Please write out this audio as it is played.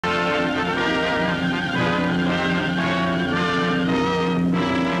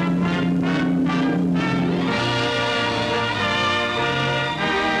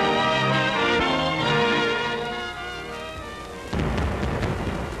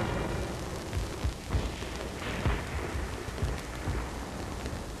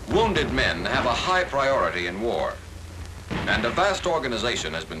Wounded men have a high priority in war, and a vast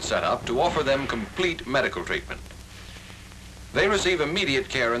organization has been set up to offer them complete medical treatment. They receive immediate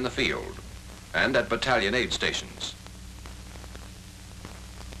care in the field and at battalion aid stations.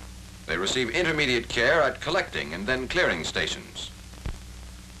 They receive intermediate care at collecting and then clearing stations.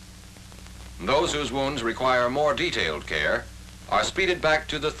 Those whose wounds require more detailed care are speeded back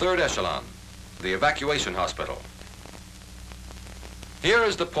to the third echelon, the evacuation hospital. Here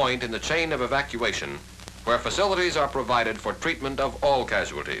is the point in the chain of evacuation where facilities are provided for treatment of all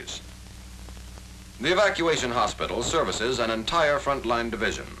casualties. The evacuation hospital services an entire frontline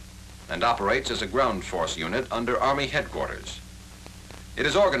division and operates as a ground force unit under Army headquarters. It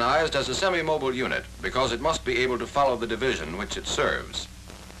is organized as a semi-mobile unit because it must be able to follow the division which it serves.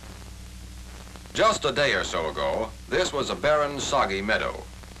 Just a day or so ago, this was a barren, soggy meadow,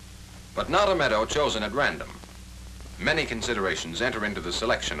 but not a meadow chosen at random. Many considerations enter into the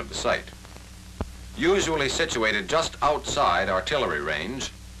selection of the site. Usually situated just outside artillery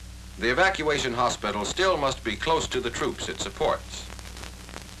range, the evacuation hospital still must be close to the troops it supports.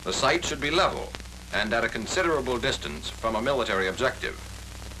 The site should be level and at a considerable distance from a military objective.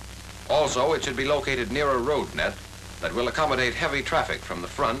 Also, it should be located near a road net that will accommodate heavy traffic from the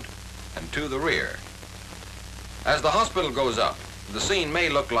front and to the rear. As the hospital goes up, the scene may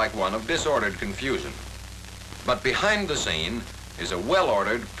look like one of disordered confusion. But behind the scene is a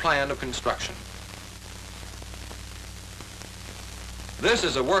well-ordered plan of construction. This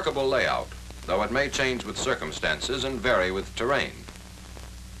is a workable layout, though it may change with circumstances and vary with terrain.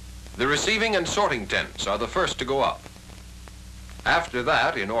 The receiving and sorting tents are the first to go up. After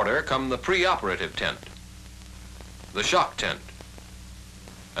that, in order, come the pre-operative tent, the shock tent,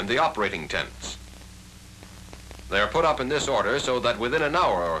 and the operating tents. They are put up in this order so that within an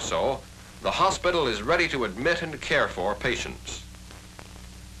hour or so, the hospital is ready to admit and care for patients.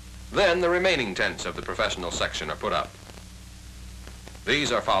 Then the remaining tents of the professional section are put up.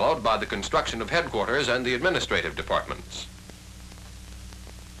 These are followed by the construction of headquarters and the administrative departments.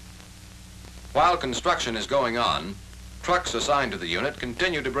 While construction is going on, trucks assigned to the unit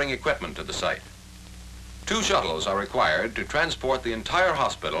continue to bring equipment to the site. 2 shuttles are required to transport the entire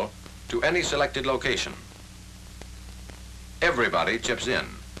hospital to any selected location. Everybody chips in.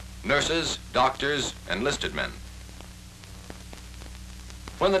 Nurses, doctors, enlisted men.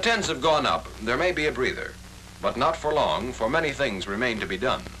 When the tents have gone up, there may be a breather, but not for long, for many things remain to be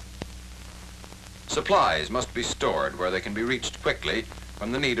done. Supplies must be stored where they can be reached quickly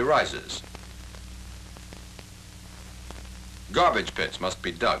when the need arises. Garbage pits must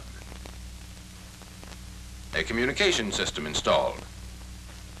be dug. A communication system installed.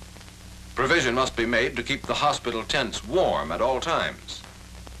 Provision must be made to keep the hospital tents warm at all times.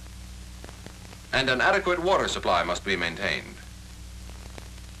 And an adequate water supply must be maintained.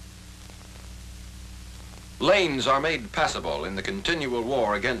 Lanes are made passable in the continual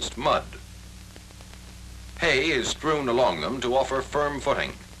war against mud. Hay is strewn along them to offer firm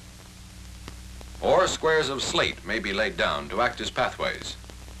footing. Or squares of slate may be laid down to act as pathways.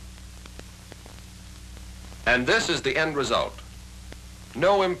 And this is the end result.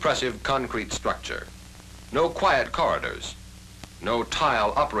 No impressive concrete structure, no quiet corridors, no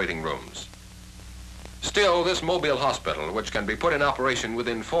tile operating rooms. Still, this mobile hospital, which can be put in operation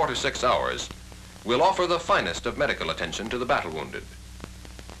within 4 to 6 hours, will offer the finest of medical attention to the battle wounded.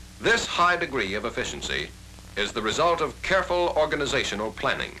 This high degree of efficiency is the result of careful organizational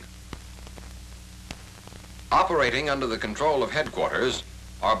planning. Operating under the control of headquarters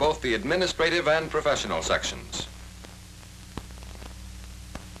are both the administrative and professional sections.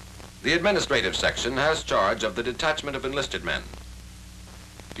 The administrative section has charge of the detachment of enlisted men,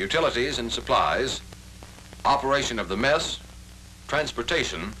 utilities and supplies, operation of the mess,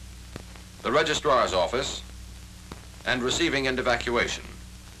 transportation, the registrar's office, and receiving and evacuation.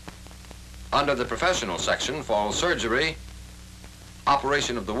 Under the professional section fall surgery,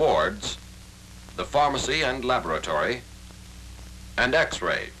 operation of the wards, the pharmacy and laboratory, and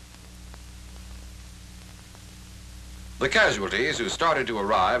X-ray. The casualties who started to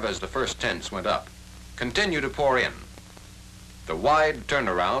arrive as the first tents went up continue to pour in. The wide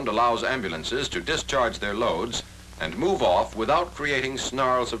turnaround allows ambulances to discharge their loads and move off without creating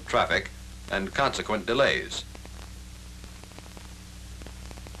snarls of traffic and consequent delays.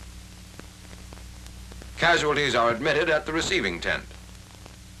 Casualties are admitted at the receiving tent.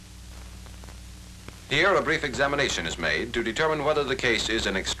 Here, a brief examination is made to determine whether the case is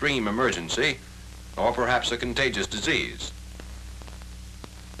an extreme emergency or perhaps a contagious disease.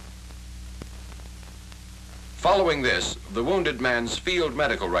 Following this, the wounded man's field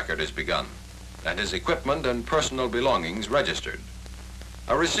medical record is begun and his equipment and personal belongings registered.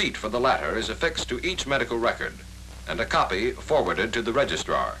 A receipt for the latter is affixed to each medical record and a copy forwarded to the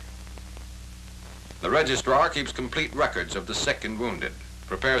registrar. The registrar keeps complete records of the sick and wounded,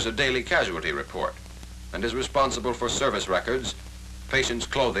 prepares a daily casualty report, and is responsible for service records, patients'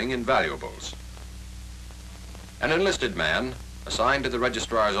 clothing, and valuables. An enlisted man, assigned to the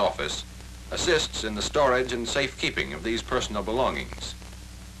registrar's office, assists in the storage and safekeeping of these personal belongings.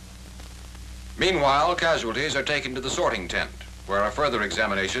 Meanwhile, casualties are taken to the sorting tent, where a further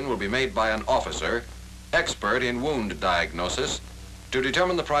examination will be made by an officer, expert in wound diagnosis, to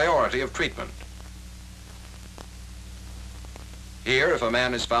determine the priority of treatment. Here, if a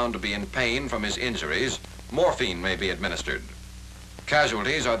man is found to be in pain from his injuries, morphine may be administered.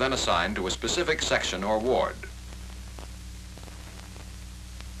 Casualties are then assigned to a specific section or ward.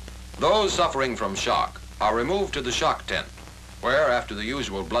 Those suffering from shock are removed to the shock tent, where, after the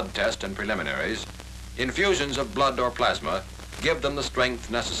usual blood test and preliminaries, infusions of blood or plasma give them the strength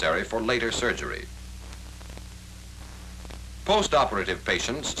necessary for later surgery. Post-operative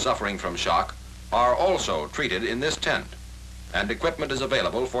patients suffering from shock are also treated in this tent, and equipment is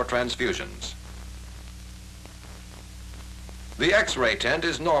available for transfusions. The X-ray tent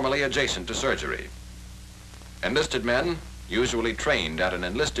is normally adjacent to surgery. Enlisted men, usually trained at an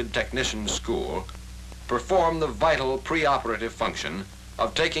enlisted technician's school, perform the vital pre-operative function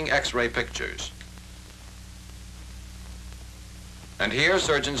of taking X-ray pictures. And here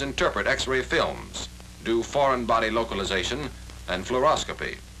surgeons interpret X-ray films, do foreign body localization, and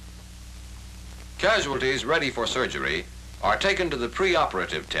fluoroscopy. Casualties ready for surgery are taken to the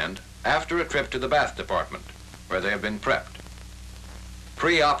pre-operative tent after a trip to the bath department, where they have been prepped.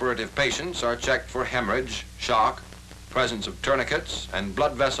 Pre-operative patients are checked for hemorrhage, shock, presence of tourniquets, and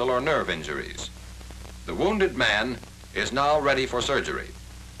blood vessel or nerve injuries. The wounded man is now ready for surgery.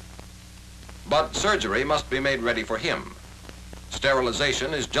 But surgery must be made ready for him.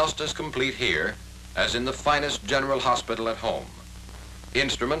 Sterilization is just as complete here as in the finest general hospital at home.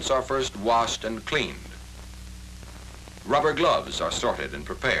 Instruments are first washed and cleaned. Rubber gloves are sorted and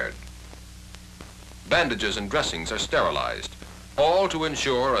prepared. Bandages and dressings are sterilized, all to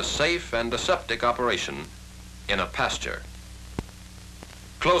ensure a safe and aseptic operation in a pasture.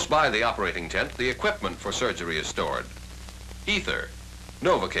 Close by the operating tent, the equipment for surgery is stored. Ether,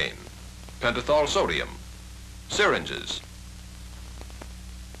 Novocaine, pentothal sodium, syringes.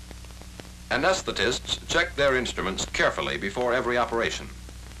 Anesthetists check their instruments carefully before every operation.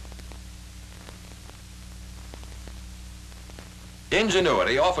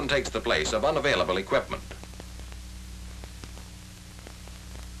 Ingenuity often takes the place of unavailable equipment.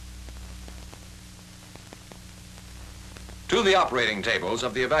 To the operating tables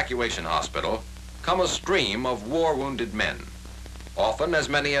of the evacuation hospital come a stream of war-wounded men. Often as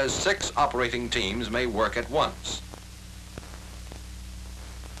many as 6 operating teams may work at once.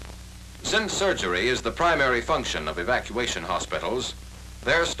 Since surgery is the primary function of evacuation hospitals,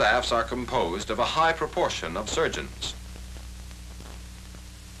 their staffs are composed of a high proportion of surgeons.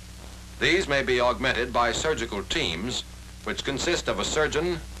 These may be augmented by surgical teams, which consist of a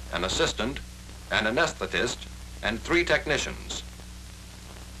surgeon, an assistant, an anesthetist, and 3 technicians.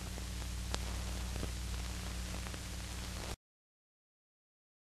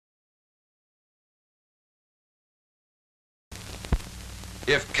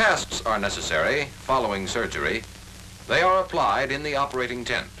 If casts are necessary following surgery, they are applied in the operating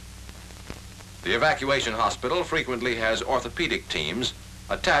tent. The evacuation hospital frequently has orthopedic teams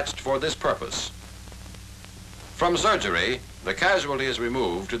attached for this purpose. From surgery, the casualty is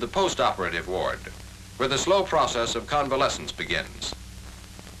removed to the post-operative ward, where the slow process of convalescence begins.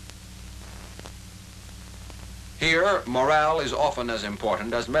 Here, morale is often as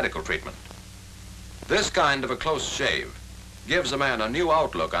important as medical treatment. This kind of a close shave gives a man a new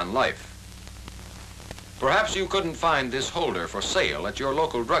outlook on life. Perhaps you couldn't find this holder for sale at your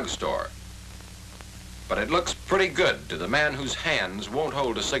local drugstore, but it looks pretty good to the man whose hands won't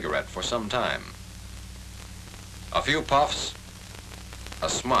hold a cigarette for some time. A few puffs, a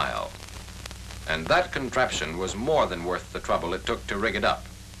smile, and that contraption was more than worth the trouble it took to rig it up.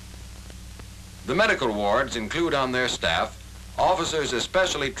 The medical wards include on their staff officers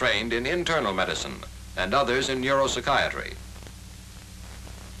especially trained in internal medicine and others in neuropsychiatry.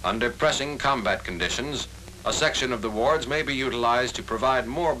 Under pressing combat conditions, a section of the wards may be utilized to provide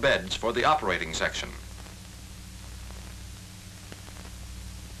more beds for the operating section.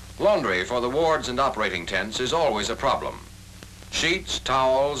 Laundry for the wards and operating tents is always a problem. Sheets,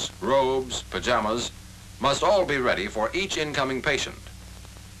 towels, robes, pajamas must all be ready for each incoming patient.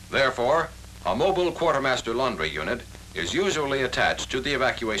 Therefore, a mobile quartermaster laundry unit is usually attached to the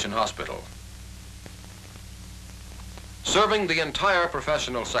evacuation hospital. Serving the entire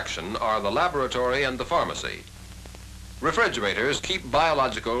professional section are the laboratory and the pharmacy. Refrigerators keep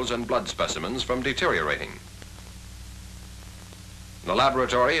biologicals and blood specimens from deteriorating. The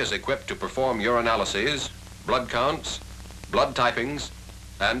laboratory is equipped to perform urinalyses, blood counts, blood typings,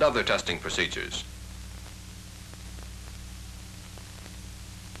 and other testing procedures.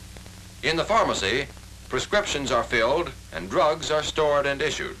 In the pharmacy, prescriptions are filled and drugs are stored and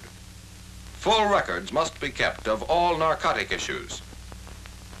issued. Full records must be kept of all narcotic issues.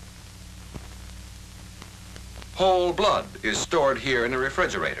 Whole blood is stored here in a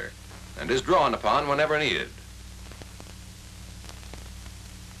refrigerator and is drawn upon whenever needed.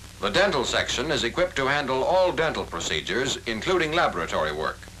 The dental section is equipped to handle all dental procedures, including laboratory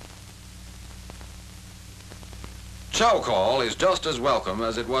work. Chow call is just as welcome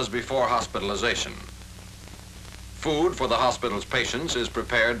as it was before hospitalization. Food for the hospital's patients is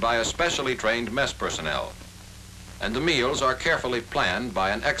prepared by a specially trained mess personnel, and the meals are carefully planned by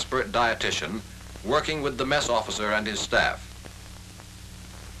an expert dietitian working with the mess officer and his staff.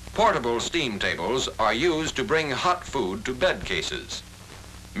 Portable steam tables are used to bring hot food to bed cases.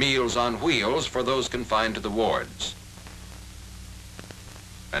 Meals on wheels for those confined to the wards.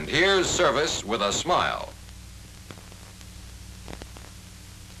 And here's service with a smile.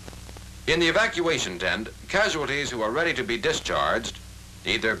 In the evacuation tent, casualties who are ready to be discharged,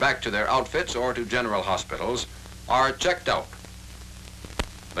 either back to their outfits or to general hospitals, are checked out.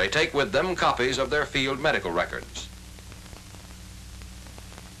 They take with them copies of their field medical records.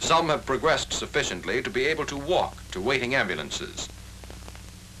 Some have progressed sufficiently to be able to walk to waiting ambulances.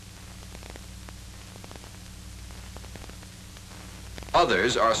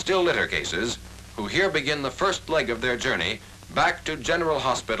 Others are still litter cases who here begin the first leg of their journey back to general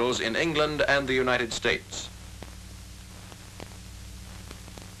hospitals in England and the United States.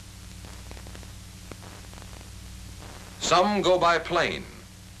 Some go by plane.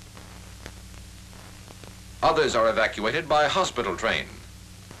 Others are evacuated by hospital train.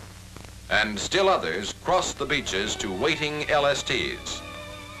 And still others cross the beaches to waiting LSTs.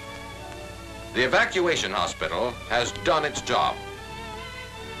 The evacuation hospital has done its job.